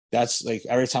 That's like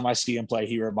every time I see him play,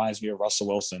 he reminds me of Russell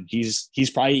Wilson. He's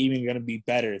probably even going to be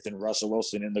better than Russell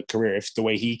Wilson in the career. If the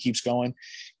way he keeps going,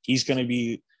 he's going to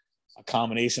be a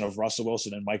combination of Russell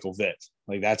Wilson and Michael Vick.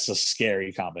 Like that's a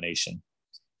scary combination.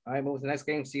 All right, move to the next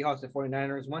game, Seahawks and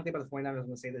 49ers. One thing about the 49ers, I'm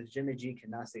going to say this, Jimmy G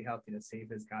cannot stay healthy to save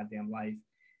his goddamn life.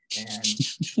 And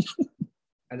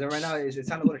as of right now, it's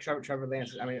time to go to Trevor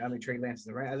Lance. I mean Trey Lance.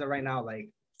 As of right now, like,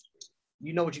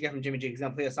 you know what you get from Jimmy G. He's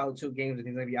gonna play a solid 2 games, and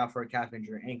he's gonna be out for a calf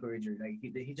injury, ankle injury. Like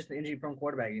he's just an injury-prone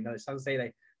quarterback. It's tough to say.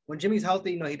 Like when Jimmy's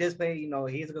healthy, he does play.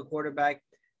 He's a good quarterback.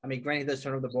 I mean, granted, he does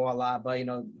turn over the ball a lot, but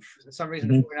for some reason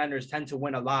the 49ers tend to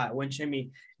win a lot when Jimmy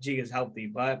G is healthy.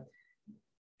 But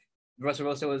Russell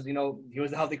Wilson was, he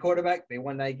was a healthy quarterback. They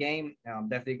won that game.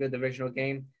 Definitely a good divisional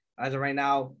game. As of right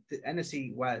now, the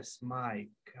NFC West, my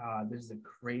God, this is a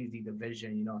crazy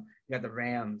division. You know, you got the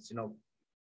Rams, you know,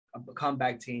 a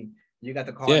comeback team. You got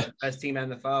the Cardinals, Yeah. best team in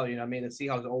the NFL. You know what I mean? The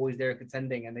Seahawks are always there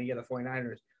contending, and then you got the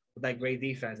 49ers with that great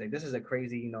defense. Like, this is a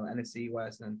crazy, you know, NFC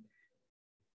West. And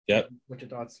Yep. what's your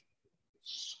thoughts?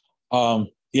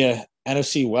 Yeah,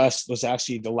 NFC West was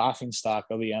actually the laughing stock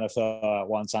of the NFL at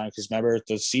one time because remember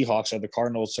the Seahawks or the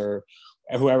Cardinals or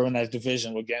whoever in that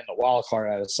division would get in the wild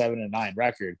card at a 7-9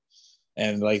 record,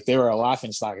 and like they were a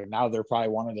laughing stock, and now they're probably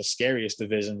one of the scariest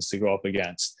divisions to go up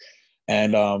against.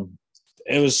 And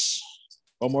it was,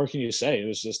 what more can you say? It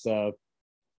was just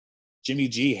Jimmy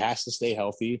G has to stay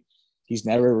healthy. He's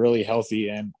never really healthy,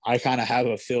 and I kind of have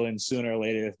a feeling sooner or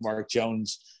later if Mark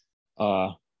Jones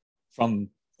from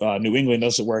New England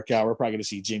doesn't work out, we're probably going to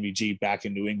see Jimmy G back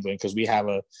in New England because we have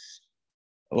a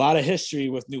lot of history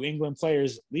with New England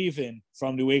players leaving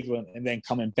from New England and then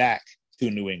coming back to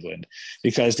New England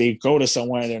because they go to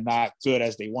somewhere and they're not good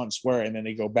as they once were, and then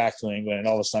they go back to New England and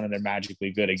all of a sudden they're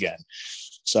magically good again.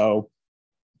 So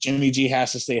Jimmy G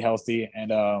has to stay healthy,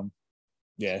 and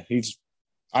yeah,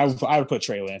 I would put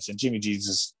Trey Lance, and Jimmy G's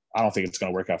just, I don't think it's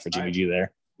going to work out for Jimmy G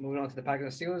there. Moving on to the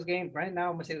Packers Steelers game. Right now,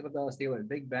 I'm going to say this about the Steelers.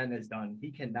 Big Ben is done. He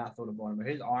cannot throw the ball, but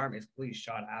his arm is completely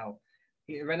shot out.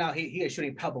 Right now, he is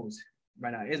shooting pebbles.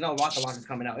 Right now, there's no rocket launchers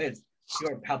coming out. It's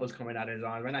pure pebbles coming out of his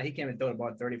arm. Right now, he can't even throw the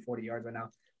ball 30, 40 yards right now.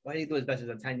 What he do his best is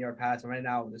a 10-yard pass. And right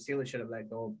now, the Steelers should have let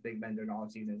go of Big Ben during the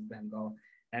offseason. Let him go.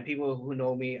 And people who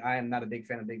know me, I am not a big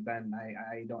fan of Big Ben.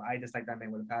 I dislike that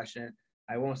man with a passion.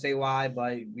 I won't say why,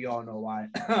 but we all know why.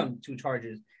 2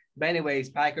 charges. But anyways,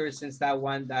 Packers, since that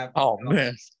one,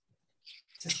 man,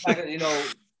 since Packers, you know,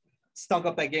 stunk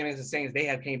up that game against the Saints, they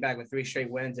have came back with 3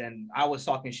 straight wins, and I was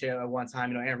talking shit at one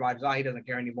time. You know, Aaron Rodgers, he doesn't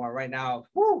care anymore. Right now,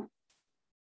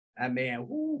 that man,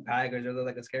 Packers are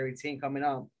like a scary team coming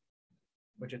up.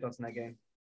 What's your thoughts on that game?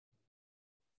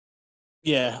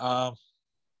 Yeah,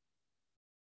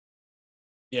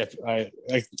 yeah, I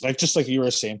like just like you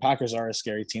were saying, Packers are a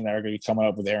scary team that are going to be coming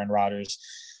up with Aaron Rodgers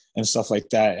and stuff like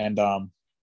that, and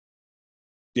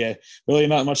yeah, really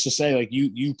not much to say. Like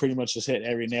you pretty much just hit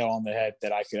every nail on the head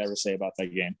that I could ever say about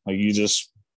that game. Like you just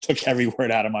took every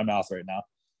word out of my mouth right now.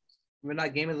 We're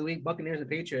not game of the week, Buccaneers and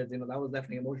Patriots. You know, that was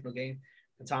definitely an emotional game.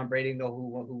 And Tom Brady, you know, who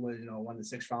was, you know, won the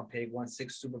 6th-round pick, won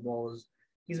 6 Super Bowls.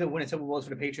 He's been winning Super Bowls for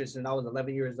the Patriots since I was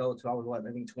 11 years old to I was,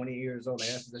 I think 20 years old.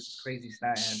 Like, that's just crazy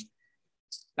stat. And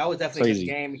that was definitely a good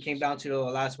game. It came down to the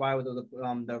last wire with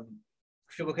the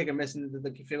field goal kicker missing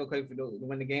the field goal kicker to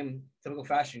win the game. Typical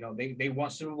fashion, you know, they won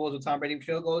Super Bowls with Tom Brady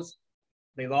field goals.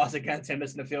 They lost against him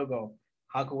missing the field goal.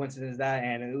 How coincident is that?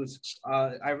 And it was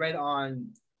I read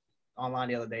online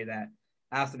the other day that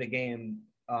after the game,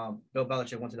 Bill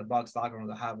Belichick went to the Bucs locker room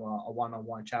to have a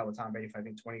one-on-one chat with Tom Brady for I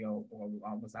think 20 or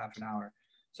almost half an hour.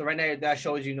 So right now that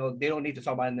shows you know they don't need to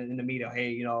talk about it in the media.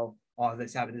 Hey, you know, oh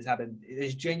this happened.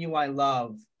 There's genuine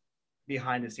love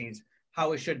behind the scenes,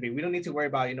 how it should be. We don't need to worry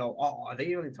about, you know, oh, are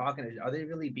they really talking? Are they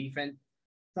really beefing?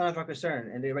 It's not our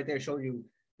concern. And they right there show you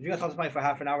if you're gonna talk to somebody for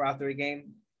half an hour after a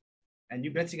game, and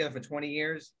you've been together for 20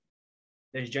 years,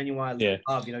 there's genuine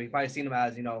love. You know, you've probably seen him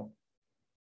as, you know,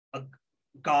 a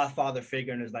godfather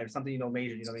figure in his life, something, you know,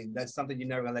 major. You know, I mean, that's something you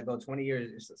never gonna let go. 20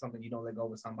 years is something you don't let go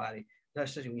with somebody,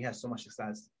 especially when he has so much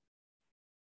success.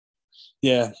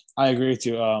 Yeah, I agree with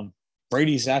you.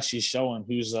 Brady's actually showing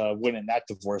who's winning that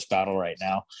divorce battle right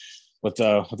now with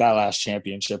that last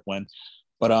championship win.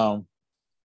 But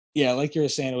yeah, like you were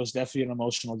saying, it was definitely an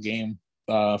emotional game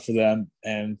for them,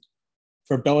 and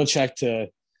for Belichick to.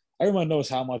 Everyone knows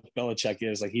how much Belichick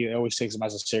is. Like he always takes him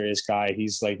as a serious guy.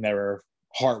 He's like never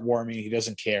heartwarming. He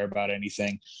doesn't care about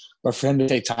anything. But for him to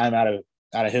take time out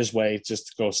of his way just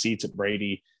to go see to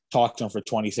Brady, talk to him for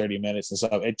 20, 30 minutes and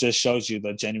stuff, it just shows you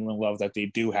the genuine love that they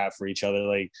do have for each other.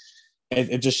 Like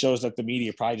it just shows that the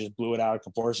media probably just blew it out of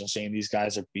proportion saying these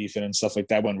guys are beefing and stuff like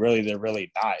that when really they're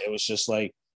really not. It was just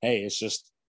like, hey, it's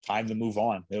just time to move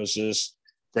on. It was just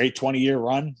great 20-year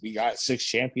run. We got 6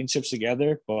 championships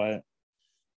together, but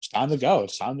it's time to go.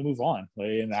 It's time to move on.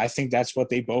 And I think that's what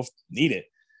they both needed.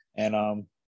 And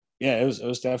yeah, it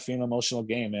was definitely an emotional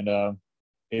game. And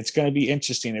it's going to be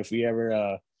interesting if we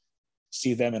ever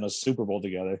see them in a Super Bowl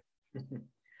together.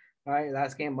 All right,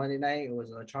 last game Monday night. It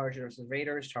was Chargers versus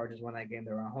Raiders. Chargers won that game.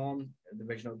 They were at home. A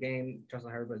divisional game.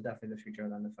 Justin Herbert is definitely the future of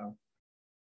the NFL.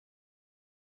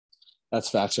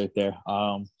 That's facts right there.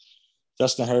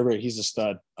 Justin Herbert, he's a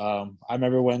stud. I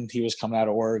remember when he was coming out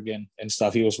of Oregon and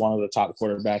stuff, he was one of the top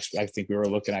quarterbacks I think we were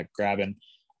looking at grabbing.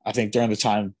 I think during the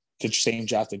time, the same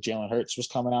draft that Jalen Hurts was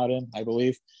coming out in, I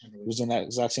believe. He was in that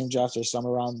exact same draft or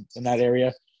somewhere around in that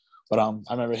area. But I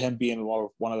remember him being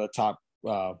one of the top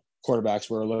quarterbacks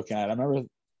we were looking at. I remember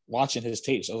watching his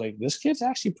tapes. I was like, this kid's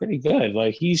actually pretty good.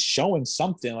 Like he's showing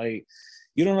something. Like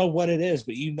you don't know what it is,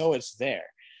 but you know it's there.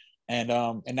 And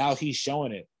now he's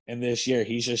showing it. And this year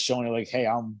he's just showing it like, hey,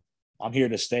 I'm here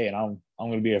to stay, and I'm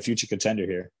going to be a future contender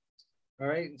here. All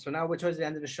right. So now we're towards the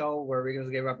end of the show where we're going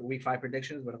to give up week 5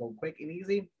 predictions. We're going to go quick and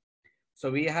easy.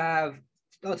 So we have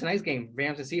tonight's game,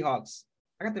 Rams and Seahawks.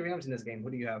 I got the Rams in this game.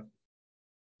 Who do you have?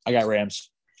 I got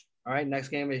Rams. All right. Next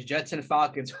game is Jets and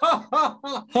Falcons.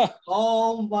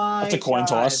 Oh my! That's a coin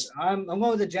toss. I'm going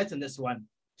with the Jets in this one.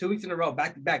 2 weeks in a row,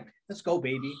 back to back. Let's go,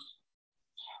 baby.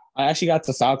 I actually got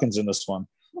the Falcons in this one.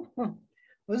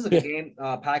 This is a good game.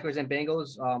 Packers and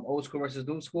Bengals, old school versus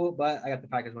new school, but I got the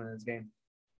Packers winning this game.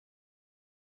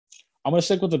 I'm going to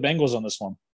stick with the Bengals on this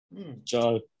one.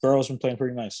 Burrow's been playing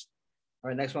pretty nice. All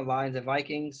right, next one, Lions and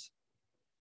Vikings.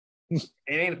 It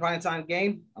ain't a prime time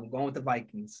game. I'm going with the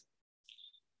Vikings.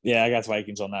 Yeah, I got the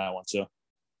Vikings on that one too.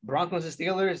 Broncos and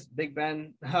Steelers. Big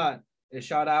Ben is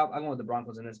shot out. I'm going with the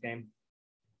Broncos in this game.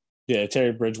 Yeah,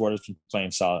 Terry Bridgewater's been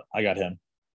playing solid. I got him.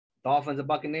 Dolphins and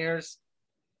Buccaneers.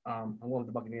 I'm going with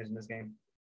the Buccaneers in this game.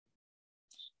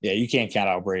 Yeah, you can't count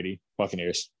out Brady.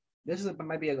 Buccaneers. This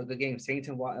might be a good game. Saints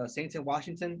and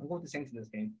Washington. I'm going with the Saints in this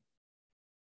game.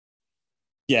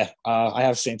 Yeah, I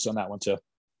have Saints on that one too.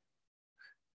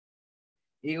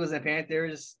 Eagles and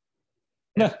Panthers.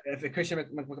 Yeah. If Christian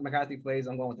McCarthy plays,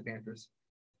 I'm going with the Panthers.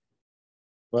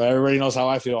 Well, everybody knows how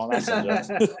I feel on that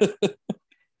subject.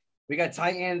 We got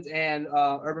Titans and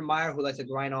Urban Meyer, who likes to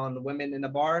grind on the women in the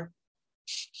bar.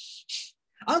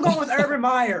 I'm going with Urban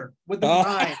Meyer with the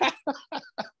grind.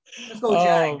 Let's go,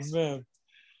 Jags.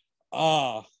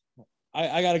 Oh, man.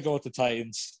 I got to go with the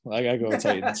Titans. I got to go with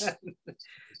Titans.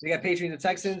 We got Patriots and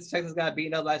Texans. Texans got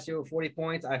beaten up last year with 40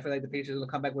 points. I feel like the Patriots will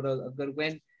come back with a good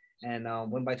win and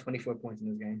win by 24 points in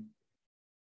this game.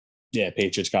 Yeah,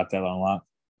 Patriots got that on lock.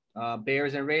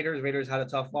 Bears and Raiders. Raiders had a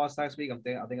tough loss last week. I'm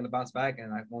thinking to bounce back,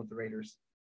 and I'm going with the Raiders.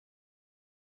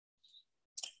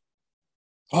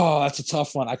 Oh, that's a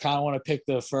tough one. I kind of want to pick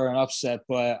for an upset,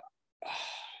 but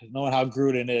knowing how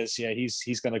Gruden is, yeah,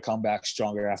 he's going to come back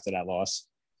stronger after that loss.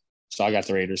 So I got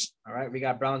the Raiders. All right, we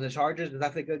got Browns and Chargers. It's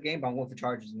definitely a good game, but I'm going for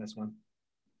Chargers in this one.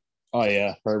 Oh,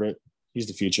 yeah, Herbert. He's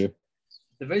the future.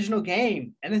 Divisional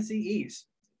game, NFC East.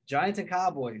 Giants and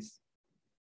Cowboys.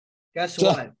 Guess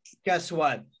what?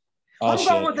 Oh, I'm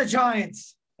going with the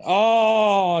Giants.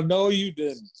 Oh, no, you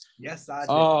didn't. Yes, I did.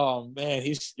 Oh, man,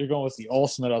 you're going with the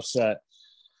ultimate upset.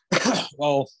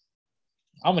 Well,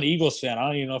 I'm an Eagles fan. I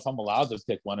don't even know if I'm allowed to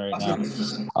pick one right now.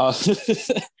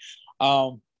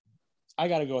 I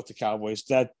got to go with the Cowboys.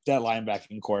 That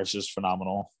linebacking core is just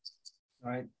phenomenal.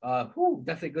 All right.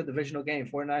 Definitely good divisional game.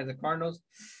 49ers and Cardinals.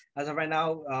 As of right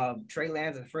now, Trey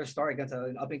Lance is the first start against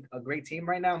a great team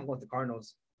right now. I'm going with the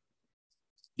Cardinals.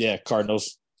 Yeah,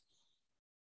 Cardinals.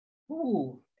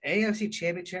 AFC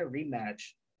Championship rematch.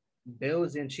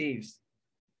 Bills and Chiefs.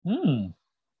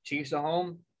 Chiefs at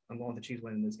home. I'm going with the Chiefs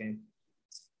winning this game.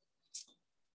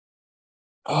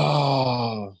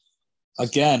 Oh,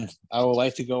 again, I would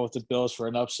like to go with the Bills for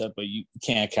an upset, but you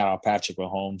can't count out Patrick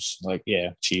Mahomes. Like,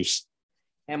 yeah, Chiefs.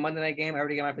 And Monday night game, I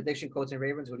already got my prediction. Colts and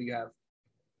Ravens. Who do you have?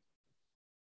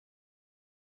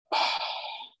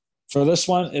 For this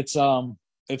one, it's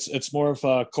more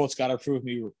of Colts got to prove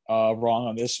me wrong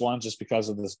on this one just because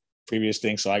of this previous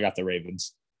thing. So I got the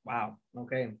Ravens. Wow.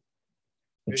 Okay.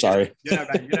 I'm sorry. You're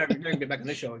not gonna get back on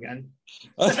this show again.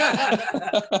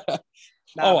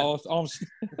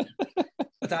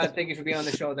 Thank you for being on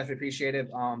the show. Definitely appreciate it.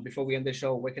 Before we end the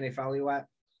show, where can they follow you at?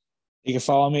 You can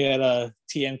follow me at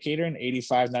TM Catering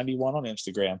 8591 on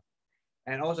Instagram.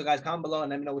 And also, guys, comment below and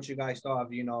let me know what you guys thought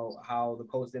of, how the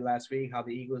Colts did last week, how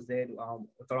the Eagles did.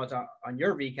 Thoughts on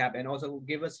your recap, and also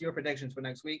give us your predictions for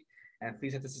next week. And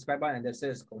please hit the subscribe button. And this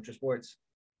is Culture Sports.